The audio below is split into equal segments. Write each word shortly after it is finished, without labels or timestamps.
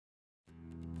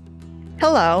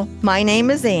Hello, my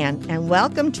name is Ann, and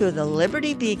welcome to the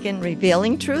Liberty Beacon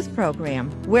Revealing Truth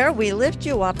program, where we lift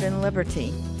you up in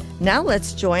liberty. Now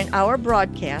let's join our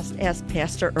broadcast as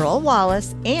Pastor Earl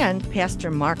Wallace and Pastor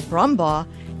Mark Brumbaugh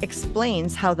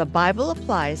explains how the Bible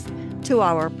applies to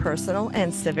our personal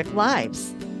and civic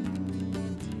lives.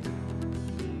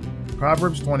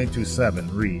 Proverbs 22:7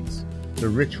 reads, "The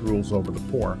rich rules over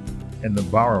the poor, and the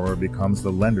borrower becomes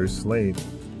the lender's slave."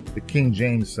 The King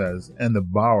James says, "And the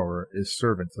borrower is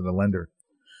servant to the lender."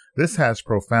 This has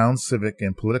profound civic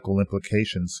and political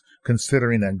implications,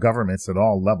 considering that governments at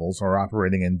all levels are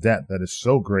operating in debt that is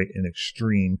so great and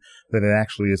extreme that it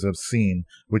actually is obscene,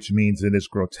 which means it is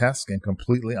grotesque and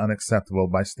completely unacceptable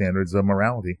by standards of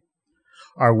morality.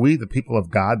 Are we, the people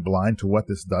of God, blind to what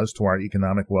this does to our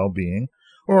economic well-being?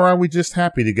 Or are we just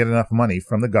happy to get enough money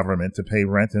from the government to pay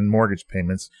rent and mortgage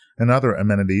payments and other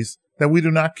amenities that we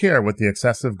do not care what the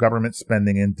excessive government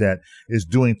spending and debt is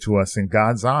doing to us in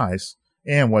God's eyes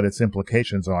and what its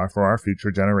implications are for our future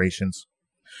generations?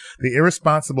 The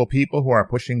irresponsible people who are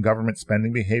pushing government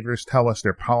spending behaviors tell us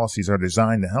their policies are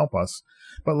designed to help us,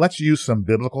 but let's use some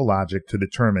biblical logic to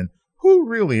determine who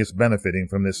really is benefiting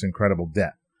from this incredible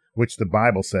debt, which the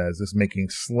Bible says is making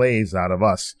slaves out of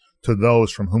us to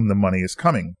those from whom the money is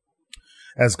coming.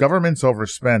 As governments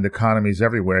overspend, economies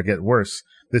everywhere get worse.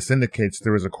 This indicates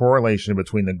there is a correlation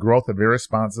between the growth of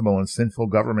irresponsible and sinful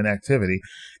government activity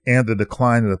and the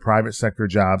decline of the private sector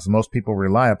jobs most people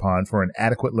rely upon for an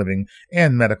adequate living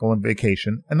and medical and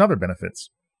vacation and other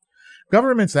benefits.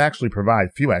 Governments actually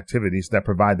provide few activities that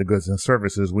provide the goods and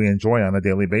services we enjoy on a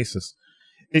daily basis.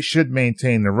 It should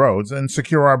maintain the roads and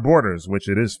secure our borders, which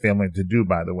it is failing to do,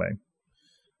 by the way.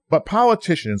 But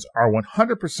politicians are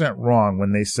 100% wrong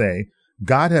when they say,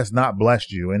 God has not blessed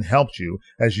you and helped you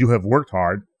as you have worked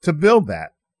hard to build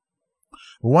that.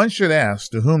 One should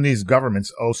ask to whom these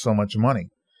governments owe so much money.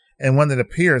 And when it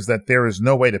appears that there is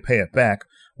no way to pay it back,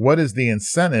 what is the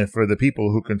incentive for the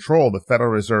people who control the Federal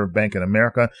Reserve Bank in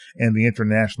America and the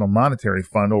International Monetary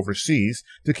Fund overseas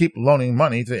to keep loaning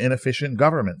money to inefficient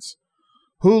governments?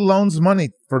 Who loans money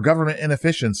for government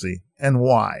inefficiency and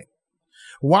why?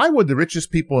 Why would the richest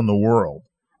people in the world,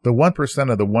 the 1%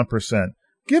 of the 1%,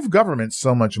 give governments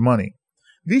so much money?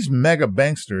 These mega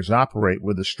banksters operate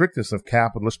with the strictest of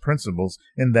capitalist principles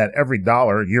in that every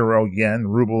dollar, euro, yen,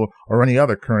 ruble, or any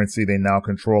other currency they now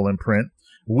control and print,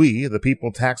 we, the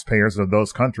people taxpayers of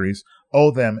those countries,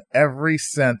 owe them every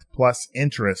cent plus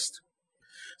interest.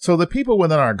 So the people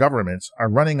within our governments are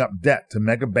running up debt to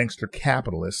mega bankster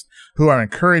capitalists who are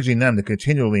encouraging them to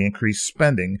continually increase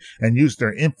spending and use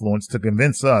their influence to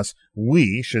convince us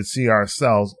we should see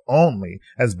ourselves only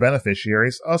as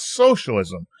beneficiaries of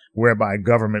socialism, whereby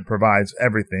government provides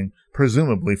everything,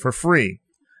 presumably for free.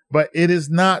 But it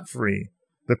is not free.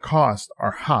 The costs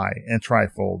are high and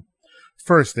trifold.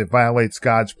 First, it violates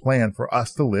God's plan for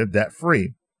us to live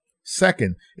debt-free.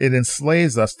 Second, it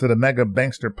enslaves us to the mega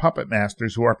bankster puppet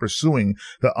masters who are pursuing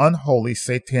the unholy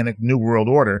satanic New World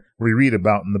Order we read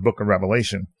about in the book of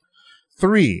Revelation.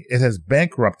 3, it has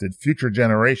bankrupted future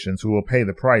generations who will pay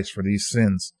the price for these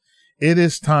sins. It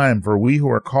is time for we who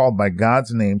are called by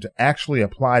God's name to actually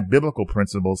apply biblical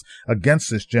principles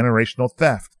against this generational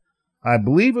theft. I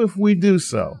believe if we do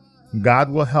so,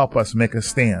 God will help us make a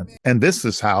stand. And this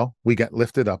is how we get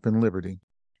lifted up in liberty.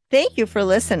 Thank you for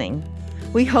listening.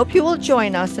 We hope you will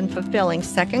join us in fulfilling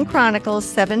 2 Chronicles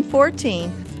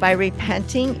 7:14 by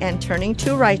repenting and turning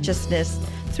to righteousness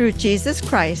through Jesus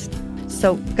Christ,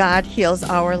 so God heals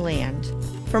our land.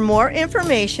 For more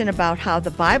information about how the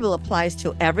Bible applies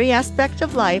to every aspect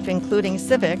of life, including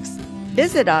civics,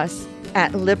 visit us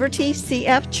at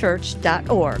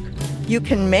libertycfchurch.org. You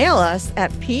can mail us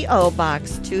at P.O.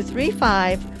 Box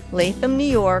 235, Latham, New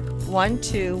York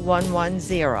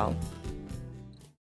 12110.